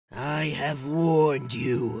I have warned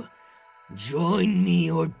you. Join me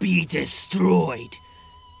or be destroyed.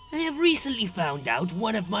 I have recently found out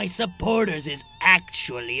one of my supporters is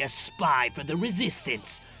actually a spy for the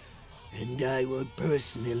Resistance, and I will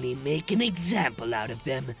personally make an example out of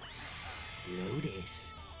them.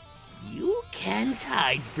 Lotus, you can't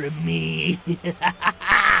hide from me.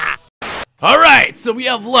 Alright, so we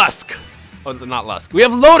have Lusk. Oh, not Lusk. We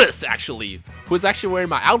have Lotus, actually, who is actually wearing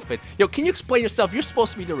my outfit. Yo, can you explain yourself? You're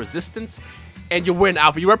supposed to be the Resistance, and you're wearing an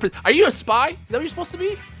outfit. Are you a spy? Is that what you're supposed to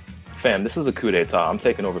be? Fam, this is a coup d'etat. I'm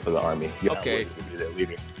taking over for the army. You're okay.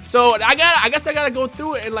 Leaving. So I guess I gotta go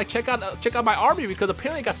through it and like check out my army because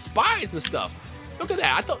apparently I got spies and stuff. Look at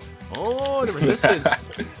that. I thought, oh, the Resistance,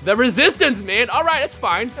 the Resistance, man. All right, that's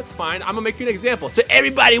fine. That's fine. I'm gonna make you an example. So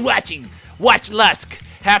everybody watching, watch Lusk.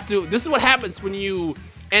 This is what happens when you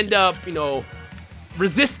end up, you know,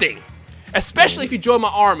 resisting. Especially if you join my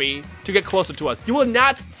army to get closer to us. You will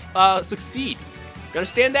not succeed. You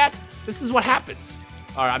understand that? This is what happens.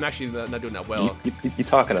 All right, I'm actually not doing that well. You're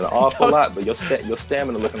talking an awful lot, but your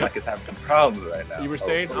stamina looking like it's having some problems right now. You were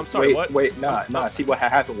saying? I'm sorry, what? Wait, nah. See, what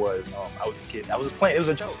happened was, I was just kidding. I was just playing. It was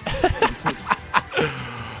a joke.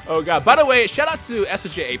 Oh, God. By the way, shout out to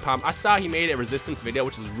SJ Apom. I saw he made a Resistance video,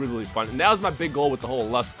 which is really, really fun. And that was my big goal with the whole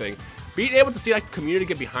Lusk thing. Being able to see like the community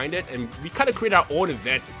get behind it, and we kind of create our own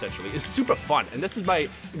event, essentially. It's super fun. And this is my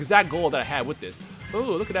exact goal that I had with this. Oh,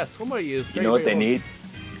 look at that. Somebody is very, you know what they need?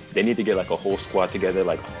 They need to get like a whole squad together,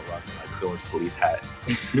 like all rocking like Dylan's police hat.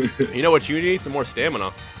 You know what you need? Some more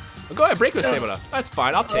stamina. Well, go ahead, break my stamina. That's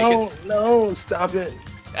fine. I'll take it. No, stop it.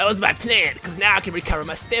 That was my plan, because now I can recover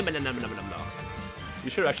my stamina. No. You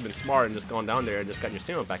should have actually been smart and just gone down there and just got your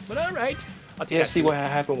stamina back. But all right. I'll take that. See, what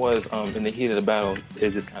happened was in the heat of the battle,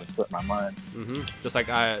 it just kind of slipped my mind. Just like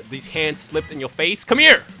these hands slipped in your face. Come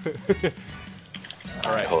here.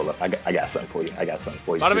 All right, hold up. I got something for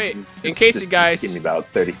you. By the way, in case you guys... Give me about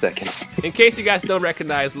 30 seconds. In case you guys don't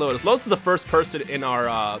recognize Lotus, Lotus is the first person in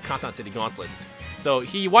our Countdown City Gauntlet. So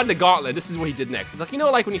he won the Gauntlet. This is what he did next. It's like, you know,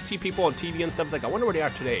 like when you see people on TV and stuff, it's like, I wonder where they are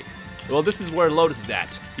today. Well, this is where Lotus is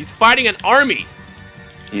at. He's fighting an army.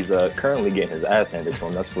 He's currently getting his ass handed to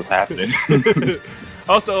him. That's what's happening.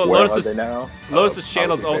 Also, Lotus's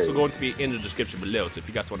channel is also very going to be in the description below. So if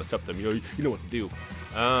you guys want to sub them, you know what to do.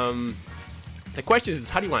 The question is,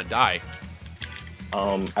 how do you want to die?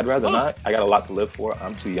 I'd rather not. I got a lot to live for.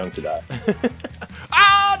 I'm too young to die.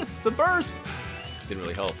 Ah, the burst didn't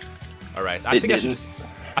really help. All right, I think I should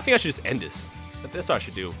just end this. That's what I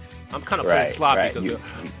should do. I'm kind of playing sloppy because.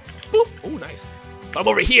 Boop. Oh, nice. I'm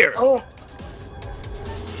over here. Oh.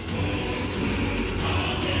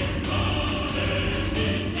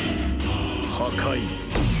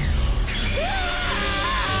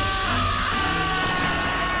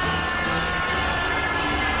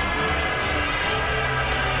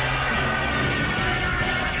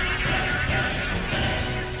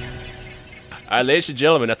 Alright, ladies and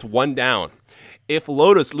gentlemen, that's one down. If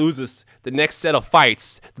Lotus loses the next set of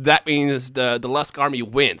fights, that means the Lusk army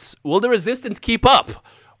wins. Will the Resistance keep up?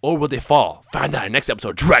 Or will they fall? Find out in the next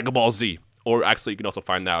episode of Dragon Ball Z. Or actually, you can also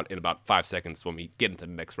find out in about 5 seconds when we get into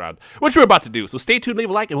the next round, which we're about to do. So stay tuned, leave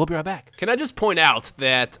a like, and we'll be right back. Can I just point out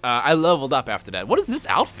that I leveled up after that? What is this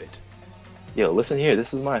outfit? Yo, listen here.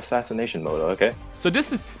 This is my assassination mode, okay? So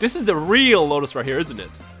this is the real Lotus right here, isn't it?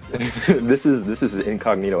 This is his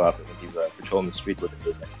incognito outfit when he's patrolling the streets looking for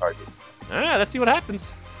his next target. Alright, let's see what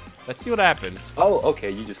happens. Let's see what happens. Oh, okay.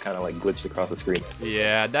 You just kind of like glitched across the screen.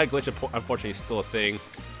 Yeah, that glitch unfortunately is still a thing.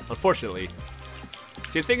 Unfortunately.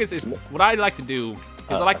 See, the thing is what I like to do is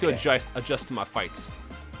I like to adjust to my fights.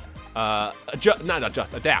 Adapt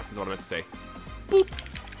is what I meant to say. Boop.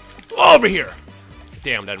 Over here.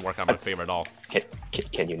 Damn, that didn't work out in my favor at all.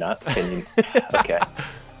 Can you not? Can you? Okay.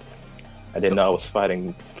 I didn't know I was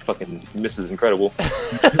fighting fucking Mrs. Incredible.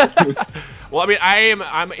 Well, I mean, I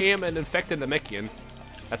am an infected Namekian.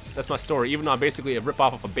 That's my story. Even though I'm basically a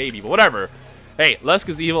ripoff of a baby, but whatever. Hey, Lusk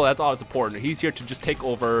is evil. That's all that's important. He's here to just take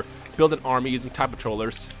over, build an army using TIE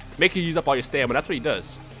patrollers, make you use up all your stamina. That's what he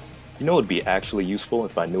does. You know, it would be actually useful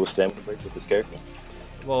if I knew a stamina break with this character.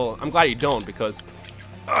 Well, I'm glad you don't because.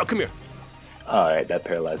 Oh, come here. All right, that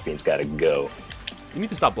paralyzed beam's gotta go. You need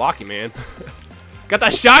to stop blocking, man. Got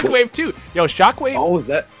that shockwave too. Yo, shockwave. Oh, is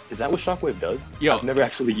that what shockwave does? Yo, I've never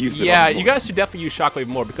actually used it. Yeah, you guys should definitely use shockwave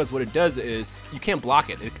more because what it does is you can't block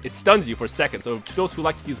it. It stuns you for a second. So to those who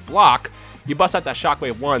like to use block, you bust out that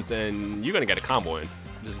shockwave once and you're gonna get a combo in.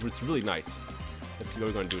 It's really nice. Let's see what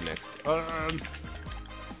we're gonna do next.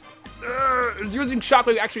 Is using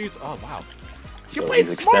shockwave actually use? Oh wow. You're playing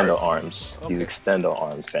smart. Extendo arms. Okay. These extendo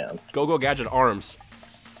arms, fam. Go gadget arms.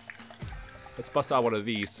 Let's bust out one of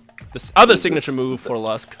these. This other signature move for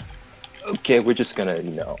Lusk. Okay, we're just gonna,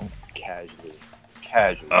 you know, casually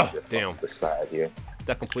damn. off the side here.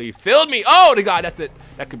 That completely filled me. Oh, the god, that's it.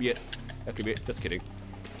 That could be it. That could be it. Just kidding.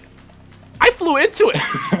 I flew into it.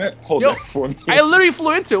 Hold that for me. I literally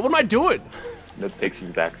flew into it. What am I doing? The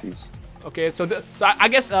pixies backsies. Okay, so I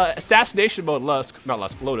guess assassination mode Not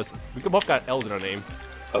Lusk, Lotus. We both got L's in our name.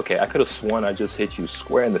 Okay, I could have sworn I just hit you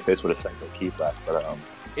square in the face with a second key flash, but I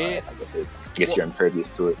guess you're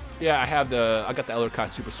impervious to it. Yeah, I got the Elder Kai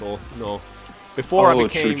Super Soul. No, before I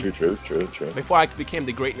became true. Before I became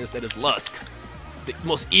the greatness that is Lusk, the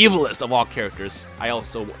most evilest of all characters, I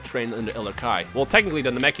also trained under Elder Kai. Well, technically,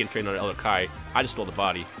 the Namekian trained under Elder Kai. I just stole the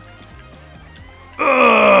body.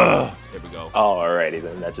 Ugh! There we go. Alrighty,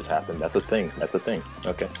 then that just happened. That's a thing.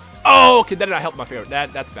 Okay. Oh, okay. That did not help my favorite.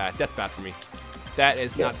 That's bad. That's bad for me. That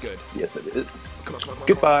is not good. Yes, it is. Come on.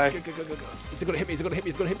 Goodbye. Go. Is it gonna hit me? Is it gonna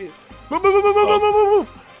hit me? Move.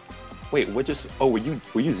 Wait, what just? Oh, were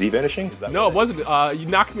you Z vanishing? No, it wasn't. You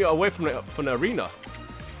knocked me away from the arena.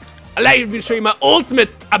 Allow me to show you my ultimate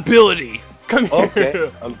ability. Come here.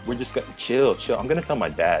 Okay. We're just gonna chill. I'm gonna tell my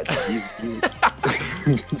dad. He's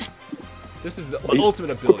This is the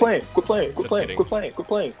ultimate ability. Quit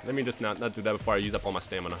playing. Let me just not do that before I use up all my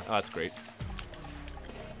stamina. Oh, that's great.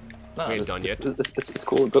 Nah, we ain't done yet. It's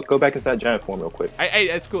cool. Go back into that giant form real quick. Hey,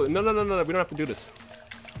 it's cool. No. We don't have to do this.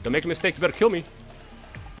 Don't make a mistake. You better kill me.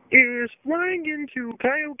 Is flying into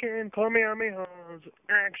Kaioken Kamehamehas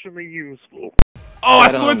actually useful? Oh, I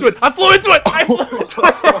flew into it!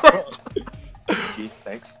 Gee,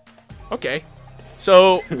 thanks. Okay.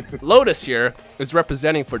 So, Lotus here is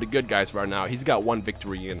representing for the good guys right now. He's got 1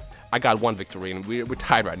 victory in. I got 1 victory in. We're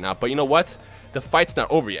tied right now. But you know what? The fight's not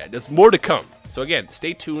over yet. There's more to come. So again,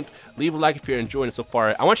 stay tuned. Leave a like if you're enjoying it so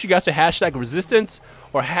far. I want you guys to hashtag resistance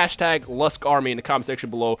or hashtag Lusk Army in the comment section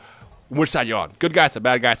below. Which side you're on? Good guys or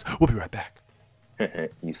bad guys? We'll be right back.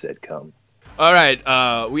 You said come. All right.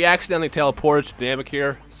 We accidentally teleported to Namek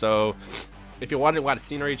here. So if you're wondering why the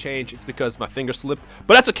scenery changed, it's because my finger slipped.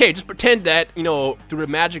 But that's okay. Just pretend that, you know, through the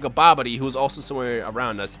magic of Babidi, who's also somewhere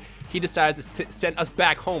around us, he decided to send us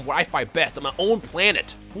back home where I fight best, on my own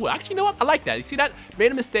planet. Ooh, actually, you know what? I like that. You see that?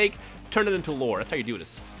 Made a mistake, turned it into lore. That's how you do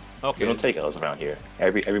this. Okay. We don't take L's around here.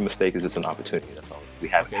 Every mistake is just an opportunity. That's all. We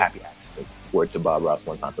have happy accidents. Word to Bob Ross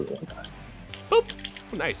one time for the one time. Boop.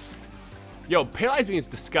 Oh, nice. Yo, paralyzed being is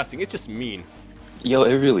disgusting. It's just mean. Yo,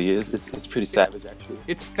 it really is. It's pretty savage, actually.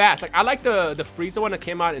 It's fast. Like I like the Frieza one that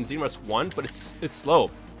came out in Xenoverse 1, but it's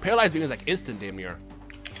slow. Paralyzed being is like instant damn near.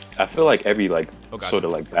 I feel like every sort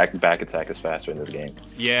of like back attack is faster in this game.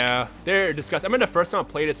 Yeah, they're disgusting. I remember the first time I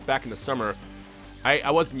played this back in the summer,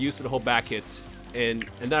 I wasn't used to the whole back hits, and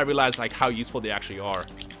then I realized like how useful they actually are.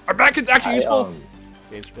 Are back hits actually useful?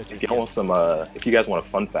 If you guys want a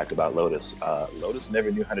fun fact about Lotus, Lotus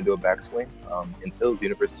never knew how to do a backswing until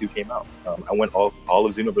Xenoverse 2 came out. I went all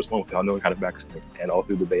of Xenoverse 1 without knowing how to backswing, and all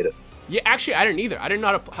through the beta. Yeah, actually, I didn't either. I didn't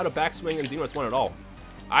know how to backswing in Xenoverse 1 at all.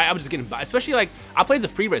 I was just getting by, especially like I played the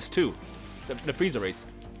free race too, the Frieza race.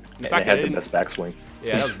 In fact, it had the best backswing.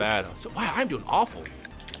 Yeah, that was bad. So wow, I'm doing awful.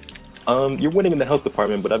 You're winning in the health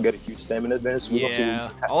department, but I've got a huge stamina advantage. So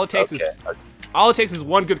yeah, all it takes is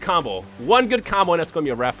one good combo. One good combo, and that's gonna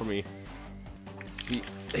be a wrap for me. See,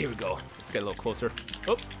 there we go. Let's get a little closer.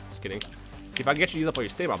 Oh, just kidding. See, if I can get you to use up all your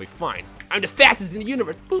stamina, I'll be fine. I'm the fastest in the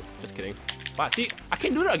universe. Boop. Just kidding. Wow, see, I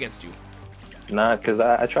can't do that against you. Nah, because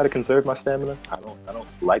I try to conserve my stamina. I don't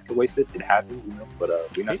like to waste it. It happens, you know. But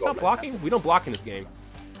we're not. Stop blocking. We don't block in this game.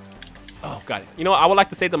 Oh god. You know, I would like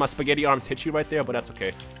to say that my spaghetti arms hit you right there, but that's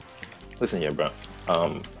okay. Listen here, bro.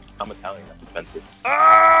 I'm Italian. That's offensive.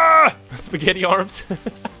 Ah! Spaghetti arms.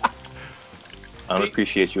 I don't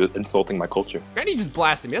appreciate you insulting my culture. Man, you just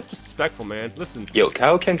blasted me. That's disrespectful, man. Listen. Yo,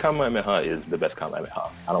 Kaioken Kamehameha is the best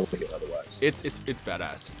Kamehameha. I don't think it otherwise. It's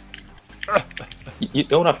badass. You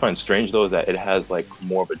know what I find strange though is that it has like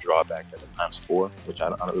more of a drawback than the ×4, which I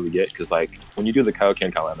don't really get, because like when you do the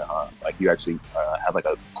Kaioken Kamehameha, like you actually have like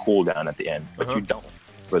a cooldown at the end, but you don't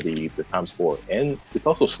for the ×4, and it's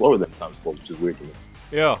also slower than ×4, which is weird to me.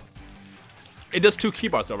 Yeah. It does 2 key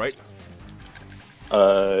bars though, right?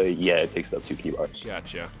 Yeah, it takes up 2 key bars.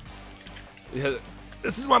 Gotcha. Yeah,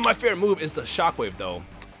 this is why my favorite move is the shockwave though,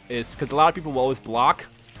 is because a lot of people will always block,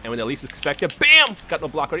 and when they least expect it, BAM! Got no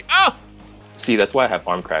block already. Oh! See, that's why I have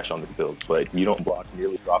arm crash on this build, but you don't block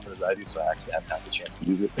nearly as often as I do, so I actually haven't had the chance to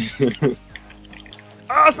use it.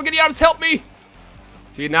 Ah, spaghetti arms, help me!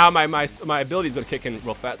 See, now my ability is gonna kick in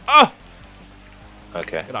real fast. Oh!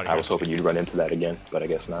 Okay, I was hoping you'd run into that again, but I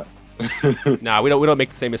guess not. Nah, we don't make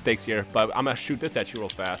the same mistakes here, but I'm gonna shoot this at you real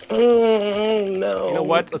fast. No. You know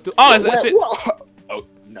what? Let's do. Oh, that's it. Oh,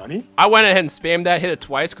 Nani? I went ahead and spammed that, hit it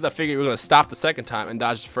twice because I figured we were gonna stop the second time and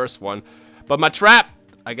dodge the first one. But my trap,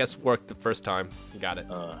 I guess, worked the first time. Got it.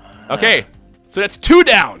 Okay, so that's 2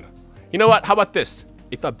 down. You know what? How about this?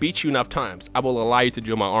 If I beat you enough times, I will allow you to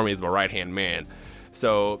join my army as my right-hand man.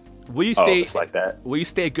 So will you stay? Just like that. Will you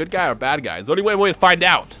stay a good guy or a bad guy? It's the only way to find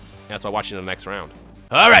out. That's why I'm watching the next round.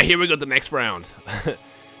 All right, here we go. The next round.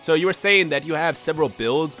 So you were saying that you have several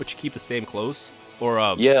builds, but you keep the same clothes, or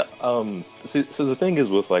Yeah. So the thing is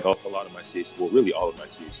with like a lot of my CSU, well, really all of my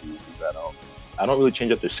CSUs, is that I don't really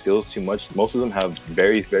change up their skills too much. Most of them have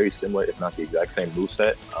very, very similar, if not the exact same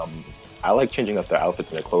moveset. I like changing up their outfits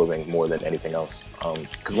and their clothing more than anything else.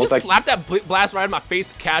 Because once I slap that blast right in my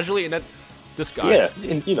face casually, and then this guy. Yeah,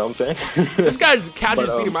 you know what I'm saying. This guy just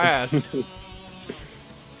casually beating my ass.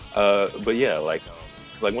 But yeah, like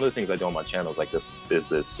one of the things I do on my channel is like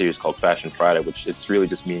this series called Fashion Friday, which it's really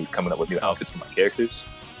just me coming up with new outfits for my characters.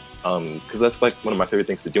 Because that's like one of my favorite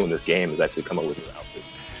things to do in this game is actually come up with new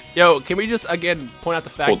outfits. Yo, can we just again point out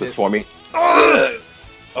the fact Hold that this for me.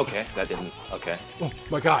 Okay, that didn't. Okay. Oh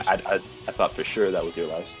my gosh. I thought for sure that was your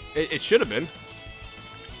last. It should have been.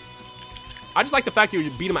 I just like the fact that you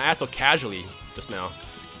were beating my ass so casually just now.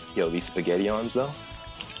 Yo, these spaghetti arms though.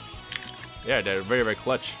 Yeah, they're very, very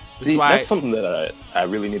clutch. See, that's something that I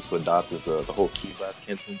really need to adopt is the whole key blast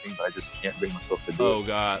canceling thing, but I just can't bring myself to do it. Oh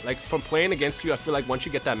god, like from playing against you, I feel like once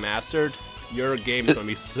you get that mastered, your game is gonna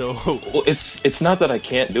be so. Well, it's not that I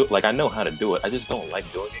can't do it. Like I know how to do it. I just don't like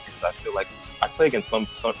doing it because I feel like I play against some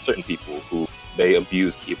certain people who they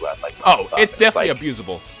abuse key blast. Like it's definitely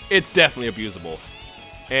abusable. It's definitely abusable,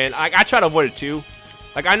 and I try to avoid it too.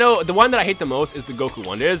 Like I know the one that I hate the most is the Goku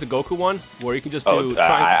one. There's a Goku one where you can just do.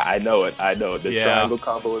 I know it. I know it. The triangle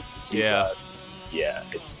combo with key blast. Yeah,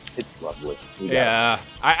 it's lovely.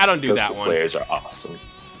 I don't do that one. Players are awesome.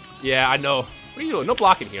 Yeah, I know. What are you doing? No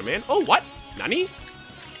blocking here, man. Oh, what? Nani?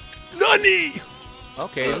 Nani!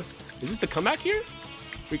 Okay, is this the comeback here?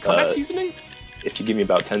 We comeback seasoning? If you give me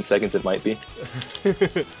about 10 seconds, it might be.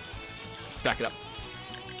 Back it up.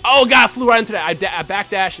 Oh god, I flew right into that. I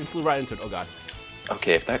backdashed and flew right into it. Oh god.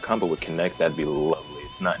 Okay, if that combo would connect, that'd be lovely.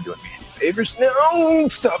 It's not doing me any favors. No,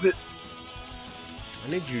 stop it. I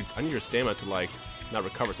need your stamina to like not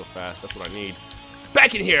recover so fast. That's what I need.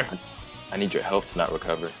 Back in here. I need your health to not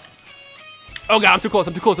recover. Oh god, I'm too close.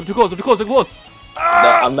 I'm too close. I'm too close. I'm too close. I'm close.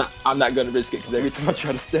 No, I'm not gonna risk it because every time I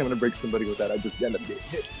try to stamina break somebody with that, I just end up getting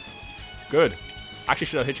hit. Good. I actually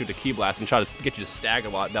should have hit you with the key blast and try to get you to stagger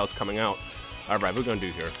while that was coming out. All right, what are we gonna do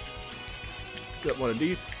here? Get one of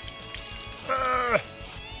these.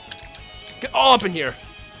 Get all up in here.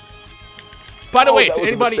 By the way, to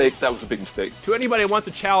anybody, that was a big mistake. To anybody who wants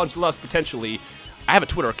to challenge Lusk potentially, I have a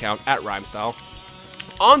Twitter account at Rhymestyle.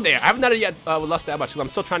 On there, I haven't done it yet with Lusk that much because I'm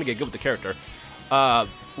still trying to get good with the character.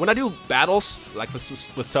 When I do battles, like with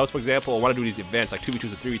subs, for example, I want to do these events like 2v2s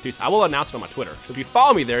and 3v3s, I will announce it on my Twitter. So if you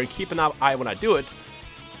follow me there and keep an eye when I do it,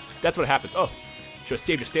 that's what happens. Oh, should have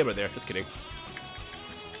saved your stamina there. Just kidding.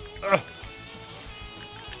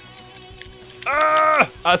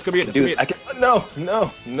 That's gonna be it. That's gonna be it.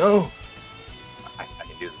 No. I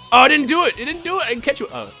can do this. Oh, I didn't do it. It didn't do it. I can catch you.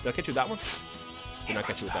 Did I catch you with that one? Did not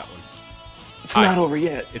catch you with that one. It's not over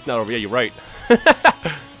yet. It's not over yet. You're right.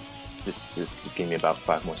 Just give me about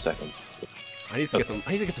 5 more seconds. I need to get some.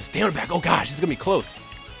 I need to get some stamina back. Oh gosh, this is gonna be close.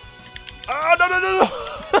 Oh no!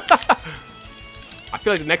 I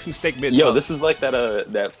feel like the next mistake mid. Yo, this is like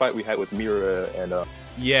that fight we had with Mira and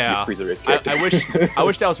yeah. I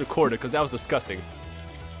wish that was recorded because that was disgusting.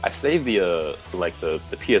 I saved the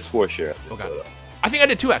PS4 share. Okay. I think I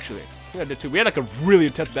did too actually. We had like a really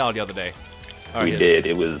intense battle the other day. We did.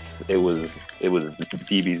 It was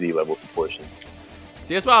DBZ level proportions.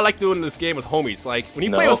 See, that's why I like doing this game with homies. Like when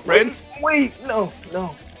you play with friends. Wait, no,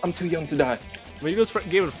 I'm too young to die. When you do this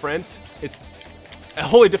game with friends, it's a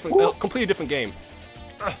wholly different, completely different game.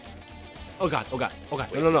 Oh god.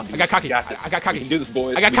 No. I got cocky. I got cocky. We can do this,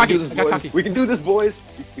 boys. I got cocky. We can do this, boys.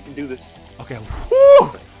 We can do this. Okay.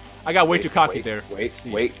 Woo! I got way too cocky there. Wait.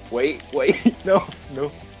 No.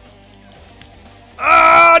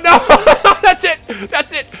 Oh no!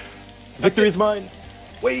 That's it. Victory's mine.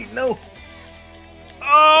 Wait, no.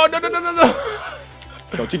 Oh no!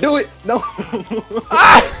 Don't you do it? No.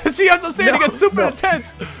 See, as I'm saying, it gets super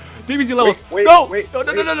intense. DBZ levels. Wait. No.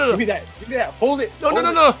 Give me that. Hold it.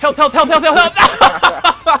 No. Health.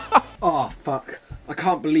 Oh, fuck. I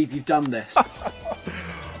can't believe you've done this.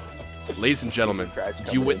 Ladies and gentlemen,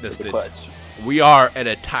 you witnessed it. We are at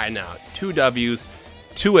a tie now. 2 W's,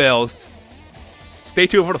 2 L's. Stay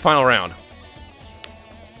tuned for the final round.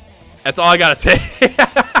 That's all I gotta say.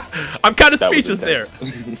 I'm kind of speechless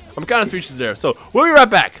there. So we'll be right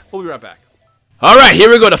back. All right, here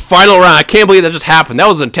we go. The final round. I can't believe that just happened. That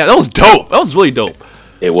was intense. That was dope. That was really dope.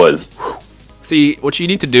 It was. See, what you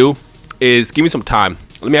need to do is give me some time.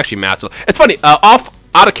 Let me actually master. It's funny.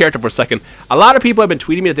 Out of character for a second. A lot of people have been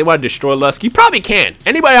tweeting me that they want to destroy Lusk. You probably can.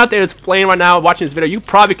 Anybody out there that's playing right now, watching this video, you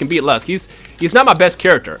probably can beat Lusk. He's not my best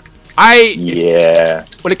character. Yeah.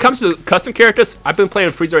 When it comes to custom characters, I've been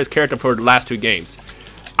playing Freezer's character for the last 2 games.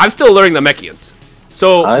 I'm still learning the Namekians.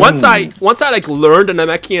 So once I like learned the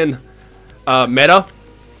Namekian meta,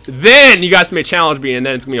 then you guys may challenge me, and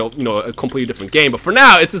then it's gonna be a completely different game. But for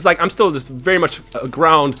now, it's just like I'm still just very much a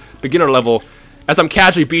ground beginner level, as I'm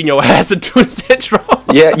casually beating your ass and doing this intro.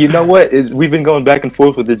 Yeah, you know what? We've been going back and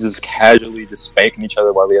forth with it, just casually just spanking each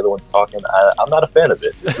other while the other one's talking. I'm not a fan of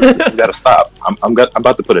it. This has got to stop. I'm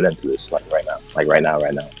about to put an end to this, like right now. Like right now.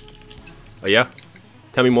 Oh yeah?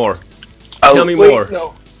 Tell me more. Tell me more.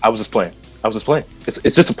 No. I was just playing.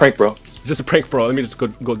 It's just a prank, bro. Just a prank, bro. Let me just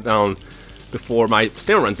go down before my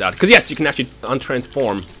stamina runs out. Because yes, you can actually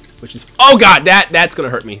untransform, which is... Oh god, that's gonna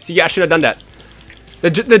hurt me. See, yeah, I should have done that.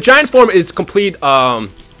 The giant form is complete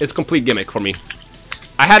gimmick for me.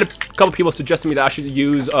 I had a couple people suggesting me that I should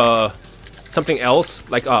use something else,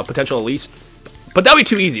 like potential elite, but that would be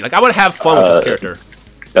too easy. Like I want to have fun with this character.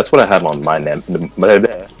 That's what I have on my name.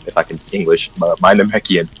 If I can English, my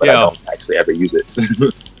Namekian, but I don't actually ever use it.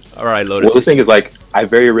 All right, Lotus. Well, the thing is, like, I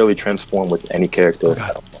very rarely transform with any character,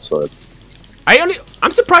 so it's.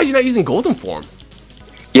 I'm surprised you're not using golden form.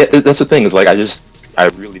 Yeah, that's the thing. Is like I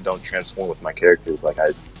really don't transform with my characters. Like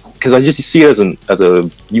because I just see it as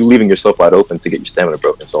you leaving yourself wide open to get your stamina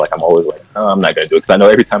broken. So like I'm always like, oh, I'm not gonna do it, because I know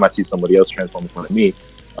every time I see somebody else transform in front of me,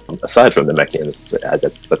 aside from the Namekians,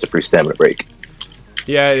 that's a free stamina break.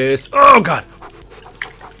 Yeah, it is. Oh god.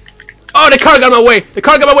 Oh, the car got in my way. The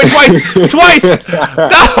car got in my way twice. Twice.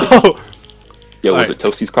 No. Yo, was it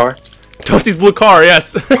Toasty's car? Toasty's blue car.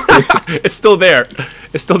 Yes. It's still there.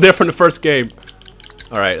 It's still there from the first game.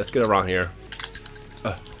 All right, let's get around here.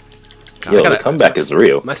 God, Yo, the comeback is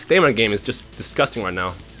real. My stamina game is just disgusting right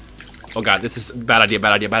now. Oh god, this is a bad idea.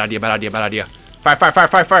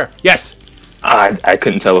 Fire. Yes. I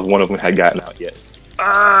couldn't tell if one of them had gotten out yet.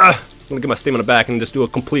 I'm gonna get my stamina back and just do a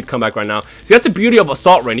complete comeback right now. See, that's the beauty of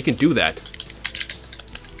Assault Rain. You can do that.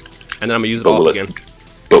 And then I'm gonna use it all again.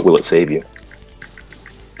 But will it save you?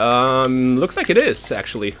 Looks like it is,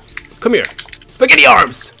 actually. Come here. Spaghetti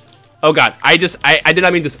arms! Oh god, I did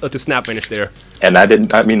not mean to snap finish there. And I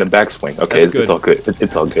did not mean the backswing. Okay, it's all good.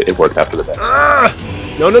 It's all good. It worked out for the best.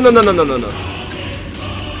 No.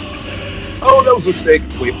 Oh, that was a mistake.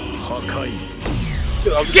 Wait.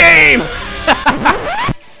 Game!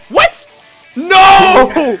 What?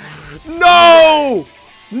 No! No!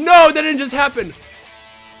 No, that didn't just happen.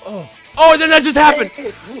 Oh, it did not just happen.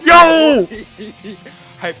 Yo!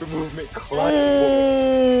 Hyper movement.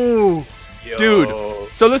 Oh. Dude,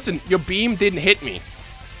 so listen, your beam didn't hit me,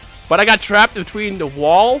 but I got trapped between the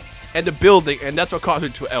wall and the building, and that's what caused me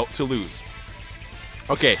to lose.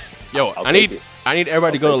 Okay, yo, I need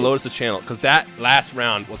everybody to go to Lotus' channel, because that last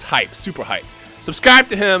round was hype, super hype. Subscribe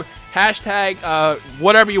to him, hashtag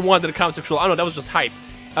whatever you want in the comment section. I don't know, that was just hype.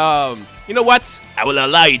 You know what? I will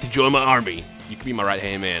allow you to join my army. You can be my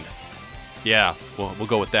right-hand man. Yeah, well, we'll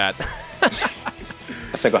go with that.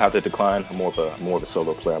 I think I'll have to decline. I'm more of a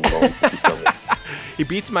solo player. I'm going. He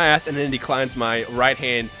beats my ass and then declines my right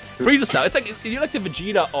hand Frieza style. It's like you're like the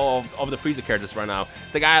Vegeta of the Frieza characters right now.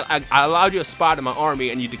 It's like I allowed you a spot in my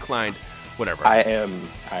army and you declined. Whatever. I am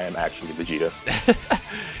actually Vegeta.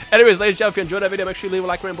 Anyways, ladies and gentlemen, if you enjoyed that video, make sure you leave a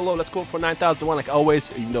like right below. Let's go for 9,001 like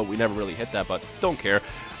always. You know we never really hit that, but don't care.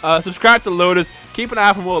 Subscribe to Lotus. Keep an eye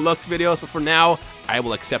out for more Lusk videos. But for now, I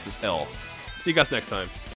will accept this L. See you guys next time.